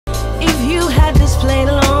got this played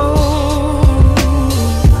alone.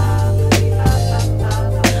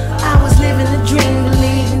 I was living the dream,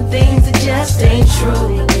 believing things that just ain't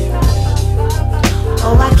true.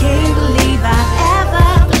 Oh, I can't believe I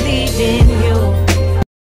ever believed in you.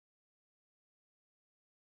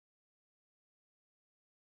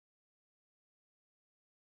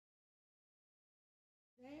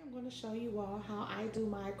 Today I'm going to show you all how I do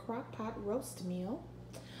my crock pot roast meal.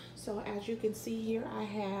 So as you can see here, I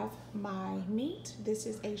have my meat. This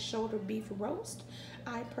is a shoulder beef roast.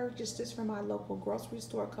 I purchased this from my local grocery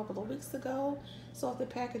store a couple of weeks ago. So if the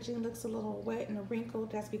packaging looks a little wet and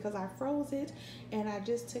wrinkled, that's because I froze it and I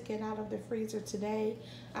just took it out of the freezer today.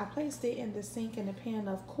 I placed it in the sink in a pan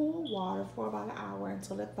of cool water for about an hour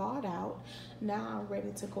until it thawed out. Now I'm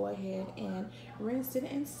ready to go ahead and rinse it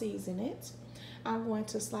and season it. I'm going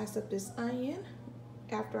to slice up this onion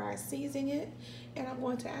after I season it, and I'm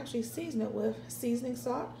going to actually season it with seasoning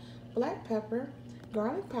salt, black pepper,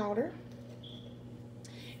 garlic powder,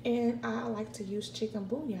 and I like to use chicken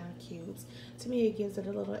bouillon cubes. To me, it gives it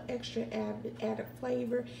a little extra added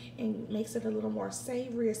flavor and makes it a little more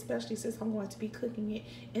savory, especially since I'm going to be cooking it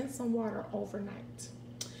in some water overnight.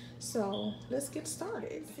 So let's get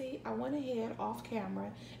started. See, I went ahead off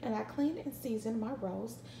camera and I cleaned and seasoned my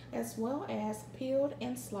roast, as well as peeled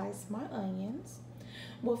and sliced my onions.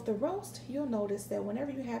 With the roast, you'll notice that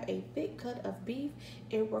whenever you have a thick cut of beef,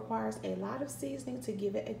 it requires a lot of seasoning to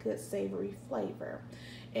give it a good savory flavor.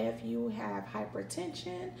 If you have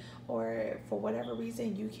hypertension or for whatever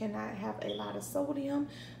reason you cannot have a lot of sodium,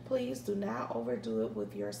 please do not overdo it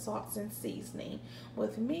with your salts and seasoning.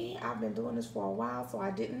 With me, I've been doing this for a while, so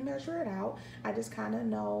I didn't measure it out. I just kind of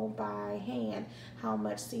know by hand how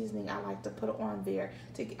much seasoning I like to put on there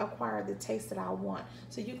to acquire the taste that I want.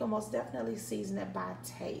 So you can most definitely season it by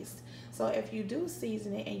taste. So if you do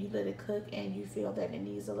season it and you let it cook and you feel that it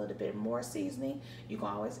needs a little bit more seasoning, you can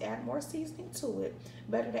always add more seasoning to it.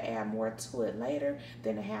 Better to add more to it later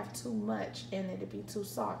than to have too much and it to be too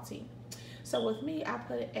salty. So with me, I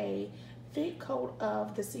put a thick coat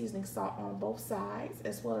of the seasoning salt on both sides,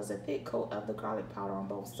 as well as a thick coat of the garlic powder on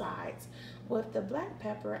both sides. With the black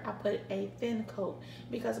pepper, I put a thin coat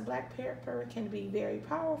because black pepper can be very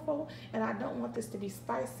powerful and I don't want this to be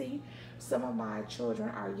spicy. Some of my children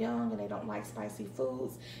are young and they don't like spicy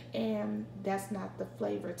foods, and that's not the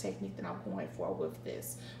flavor technique that I'm going for with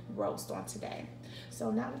this roast on today. So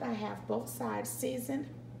now that I have both sides seasoned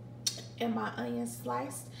and my onions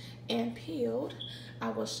sliced and peeled, I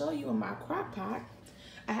will show you in my crock pot.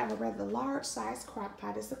 I have a rather large size crock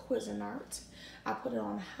pot. It's a Cuisinart. I put it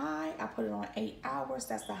on high. I put it on 8 hours.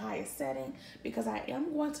 That's the highest setting because I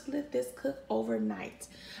am going to let this cook overnight.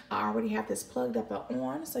 I already have this plugged up and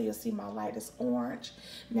on, so you'll see my light is orange.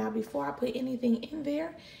 Now, before I put anything in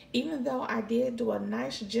there, even though I did do a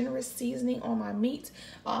nice generous seasoning on my meat,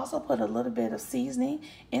 I also put a little bit of seasoning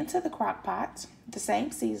into the crock pot. The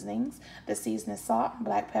same seasonings, the seasoning salt,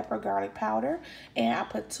 black pepper, garlic powder, and I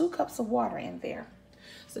put 2 cups of water in there.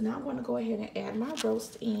 So now I'm going to go ahead and add my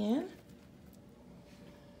roast in.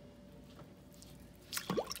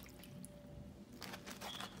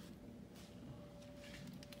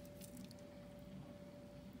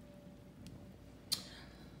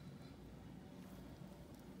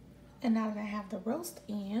 And now that I have the roast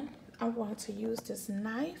in, I'm going to use this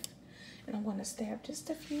knife and I'm going to stab just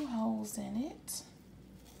a few holes in it.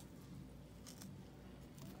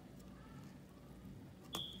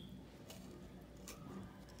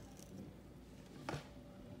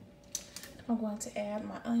 I'm going to add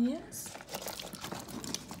my onions.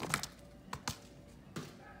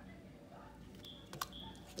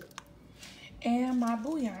 And my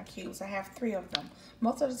bouillon cubes. I have 3 of them.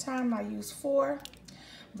 Most of the time I use 4,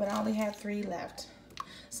 but I only have 3 left.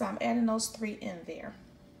 So I'm adding those 3 in there.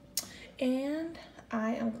 And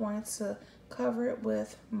I am going to cover it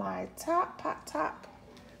with my pot top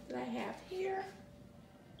that I have here.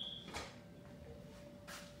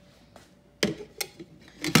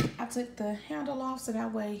 I took the handle off so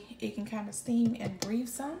that way it can kind of steam and breathe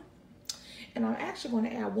some. And I'm actually going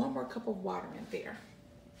to add 1 more cup of water in there.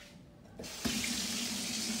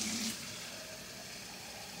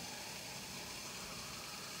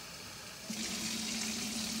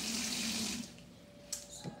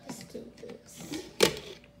 So let's do this.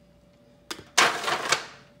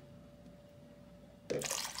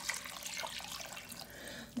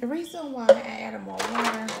 The reason why I added more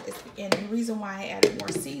water and the reason why I added more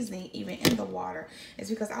seasoning even in the water is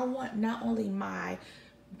because I want not only my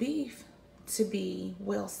beef to be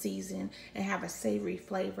well seasoned and have a savory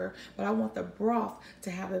flavor, but I want the broth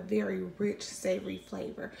to have a very rich savory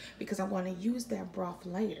flavor because I want to use that broth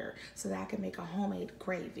later so that I can make a homemade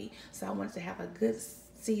gravy. So I want it to have a good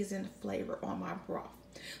seasoned flavor on my broth.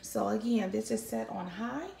 So again, this is set on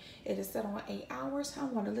high. It is set on 8 hours.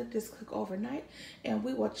 I'm going to let this cook overnight, and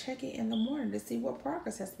we will check it in the morning to see what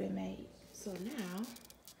progress has been made. So now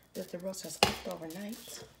that the roast has cooked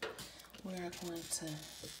overnight, we are going to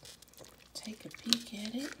take a peek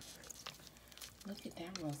at it. Look at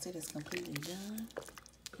that roast. It is completely done.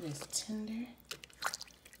 It is tender.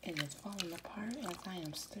 It is falling apart as I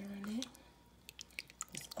am stirring it.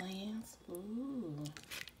 It's glands. Ooh.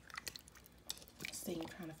 Steam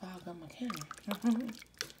trying to fog on my camera.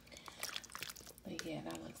 But yeah,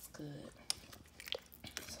 that looks good.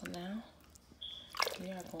 So now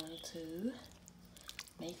we are going to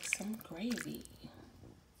make some gravy.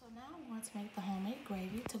 So now I'm going to make the homemade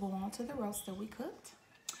gravy to go on to the roast that we cooked.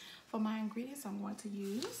 For my ingredients, I'm going to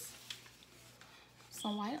use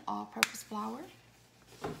some white all-purpose flour.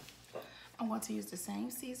 I'm going to use the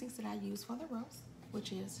same seasonings that I use for the roast,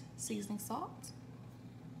 which is seasoning salt,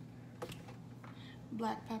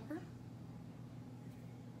 black pepper,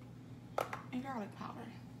 and garlic powder.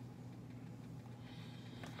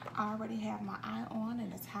 I already have my eye on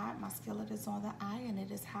and it's hot. My skillet is on the eye and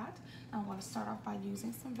it is hot. I'm going to start off by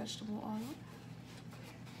using some vegetable oil.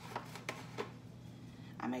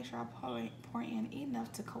 I make sure I pour in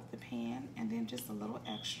enough to coat the pan and then just a little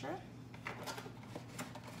extra.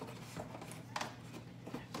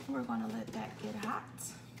 We're going to let that get hot.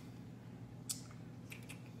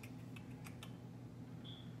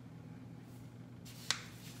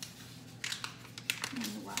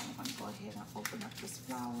 Meanwhile, I'm going to go ahead and open up this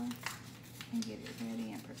flour and get it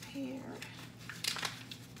ready and prepared.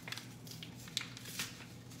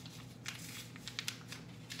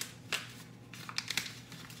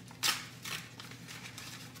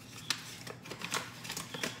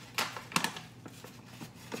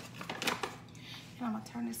 And I'm going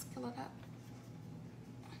to turn this skillet up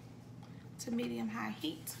to medium-high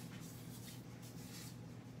heat.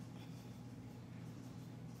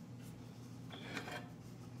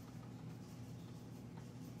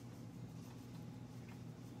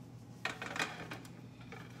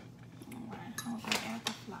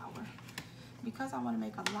 Because I want to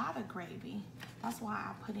make a lot of gravy, that's why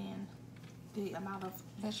I put in the amount of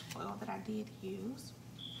vegetable oil that I did use.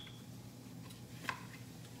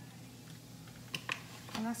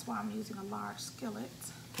 And that's why I'm using a large skillet.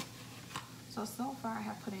 So far I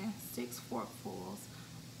have put in 6 forkfuls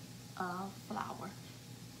of flour.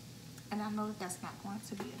 And I know that that's not going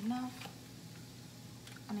to be enough.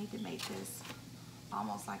 I need to make this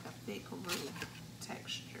almost like a thick roux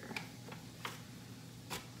texture.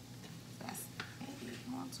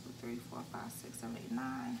 1, 2, 3, 4, 5, 6, 7, 8,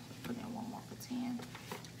 9. Put in one more for 10.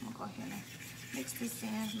 I'm gonna go ahead and mix this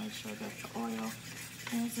in. Make sure that the oil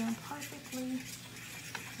blends in perfectly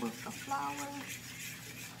with the flour.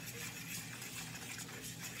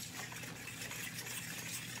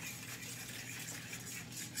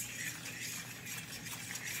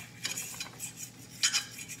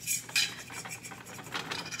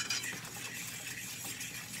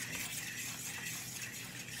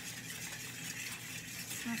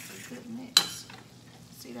 That's a good mix.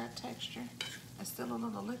 See that texture? It's still a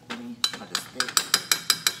little liquidy, but it's thick.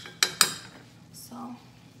 So,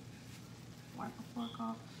 wipe the fork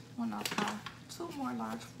off. I'm gonna apply 2 more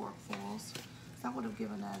large forkfuls. That would have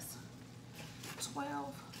given us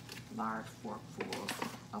 12 large forkfuls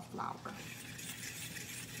of flour.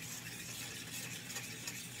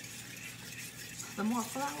 The more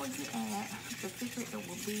flour you add, the thicker it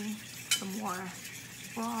will be, the more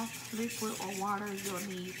broth, liquid, or water you'll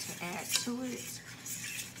need to add to it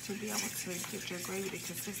to be able to get your gravy the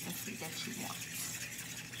consistency that you want.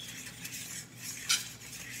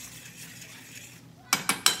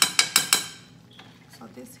 So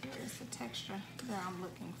this here is the texture that I'm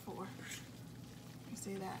looking for. You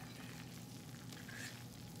see that?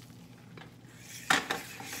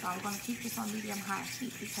 So I'm going to keep this on medium-high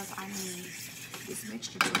heat because I need this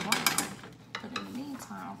mixture to boil. But in the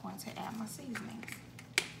meantime, I'm going to add my seasonings.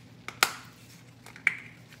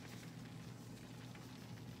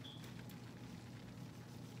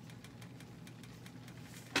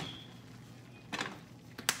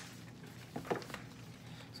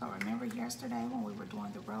 So remember yesterday when we were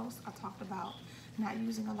doing the roast, I talked about not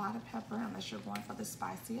using a lot of pepper unless you're going for the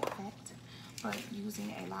spicy effect, but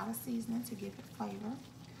using a lot of seasoning to give it flavor.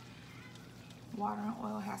 Water and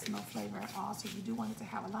oil has no flavor at all, so you do want it to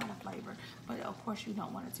have a lot of flavor, but of course you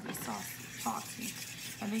don't want it to be saucy.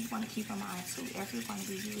 And then you want to keep in mind too, if you're going to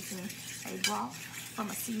be using a broth from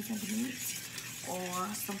a seasoned meat or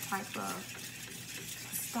some type of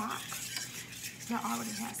stock that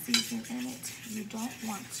already has seasoning in it, you don't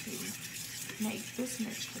want to make this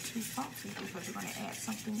mixture too salty because you're going to add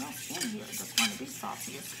something else in here that's going to be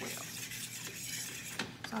salty as well.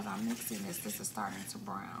 So as I'm mixing this is starting to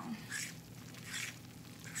brown.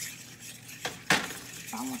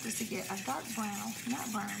 So I want this to get a dark brown,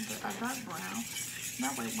 not brown, but a dark brown.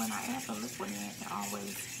 That way when I add the liquid in, it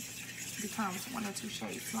always becomes 1 or 2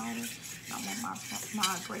 shades lighter. And I want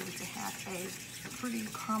my gravy to have a pretty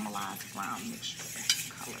caramelized brown mixture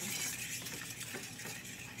color.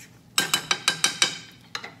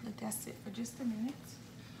 But that's it for just a minute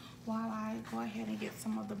while I go ahead and get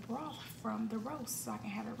some of the broth from the roast so I can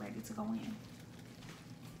have it ready to go in.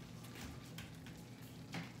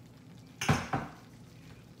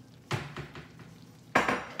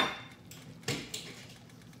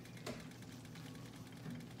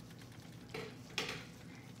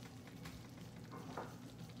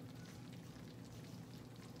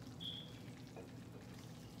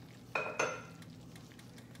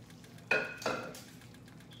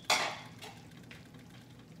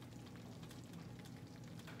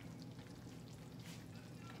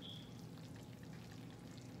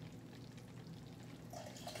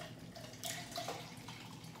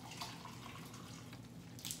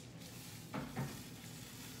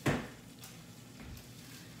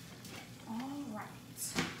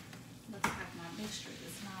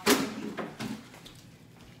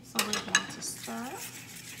 So we're going to stir.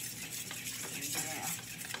 Yeah,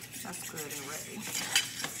 that's good and ready.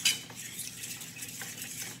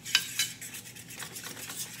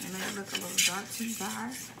 It may look a little dark to you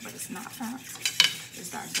guys, but it's not burnt. It's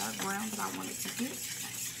that dark brown that I wanted to get.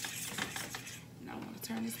 And I want to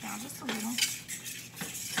turn this down just a little.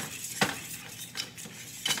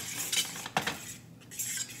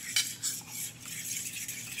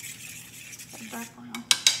 That dark brown.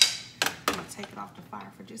 I'm going to take it off the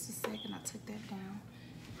fire for just a second. I took that down.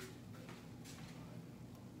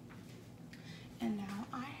 And now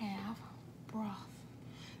I have broth.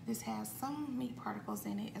 This has some meat particles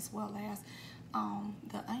in it as well as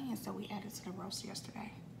the onions that we added to the roast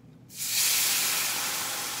yesterday.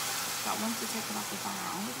 So I wanted to take it off the fire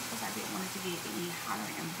only because I didn't want it to get any hotter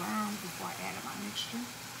and brown before I added my mixture.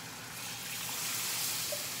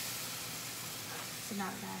 So now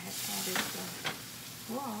that I have added the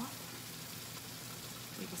broth,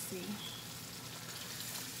 you can see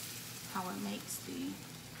how it makes the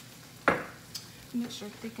mixture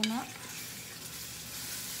thicken up.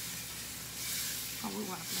 And we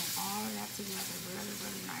want to blend all of that together really,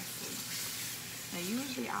 really nicely. Now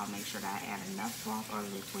usually I'll make sure that I add enough broth or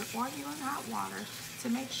liquid or even hot water to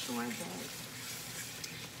make sure that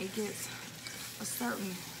it gets a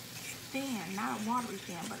certain thin, not a watery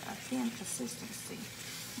thin, but a thin consistency.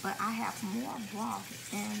 But I have more broth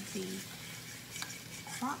in the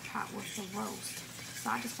crock pot with the roast. So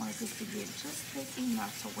I just wanted this to get just thick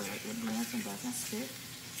enough to where it blends and doesn't stick.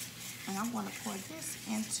 And I'm going to pour this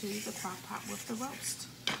into the crock pot with the roast.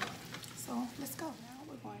 So let's go. Now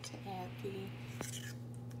we're going to add the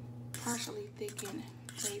partially thickened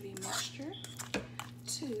gravy mixture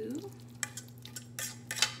to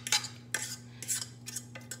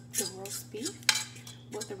the roast beef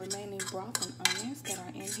with the remaining broth and onions that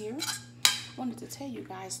are in here. I wanted to tell you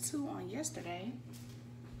guys too on yesterday,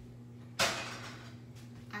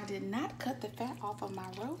 I did not cut the fat off of my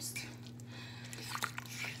roast.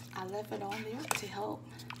 I left it on there to help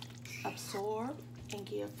absorb and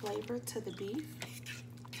give flavor to the beef.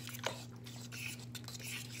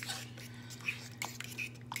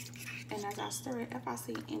 And as I stir it, if I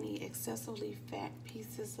see any excessively fat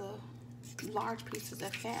pieces of, large pieces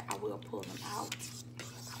of fat, I will pull them out.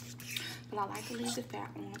 But I like to leave the fat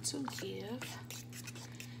on to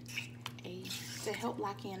to help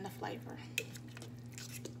lock in the flavor.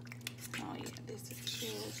 Oh yeah, this is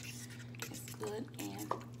good. It's good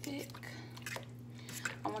and thick.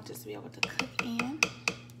 I want this to be able to cook in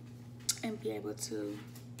and be able to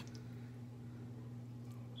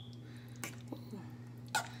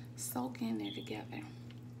soak in there together.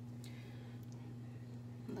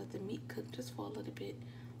 Let the meat cook just for a little bit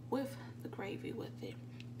with the gravy with it.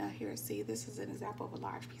 Now here, see, this is an example of a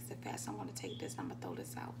large piece of fat, so I'm going to take this, I'm going to throw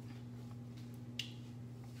this out.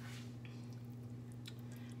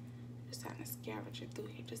 Just trying to scavenge it through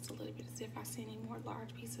here just a little bit to see if I see any more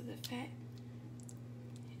large pieces of fat.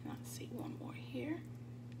 And I see one more here.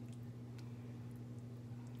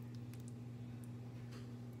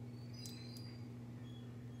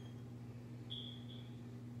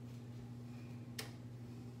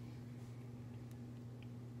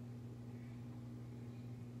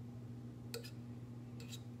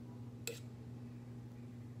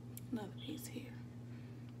 Another piece here.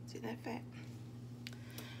 See that fat?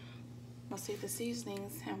 Now see, the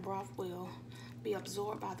seasonings and broth will be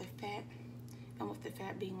absorbed by the fat, and with the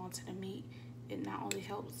fat being onto the meat, it not only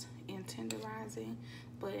helps in tenderizing,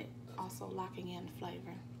 but also locking in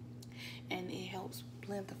flavor. And it helps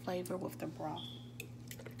blend the flavor with the broth.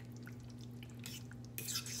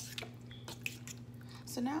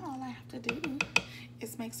 So now all I have to do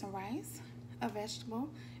is make some rice, a vegetable,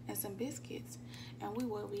 and some biscuits, and we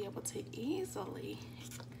will be able to easily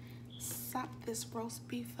sop this roast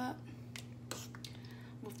beef up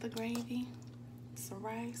with the gravy, some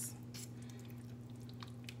rice,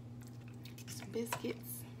 some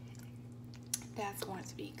biscuits. That's going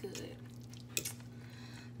to be good.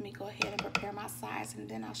 Let me go ahead and prepare my sides, and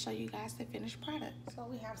then I'll show you guys the finished product. So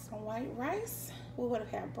we have some white rice. We would have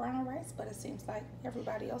had brown rice, but it seems like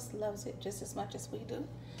everybody else loves it just as much as we do.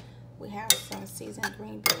 We have some seasoned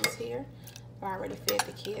green beans here. I already fed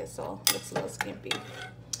the kids, so it's a little skimpy.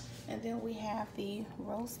 And then we have the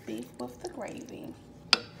roast beef with the gravy.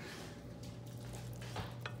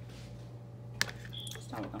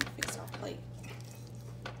 So we're gonna fix our plate.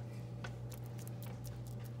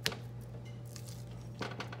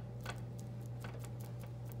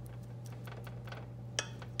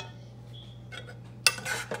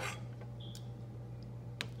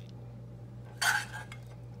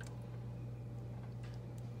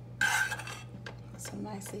 Some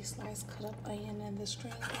nicely sliced cut up onion and the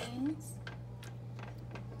string beans.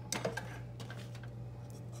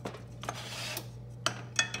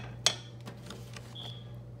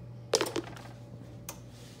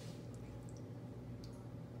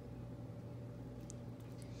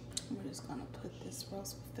 We're just gonna put this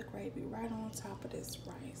roast with the gravy right on top of this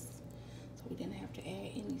rice, so we didn't have to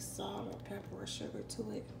add any salt or pepper or sugar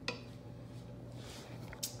to it.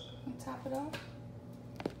 And top it off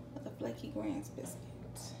with a flaky Grand's biscuit.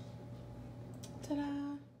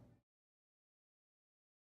 Ta-da!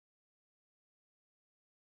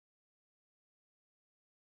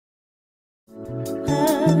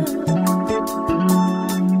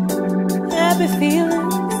 Happy feeling.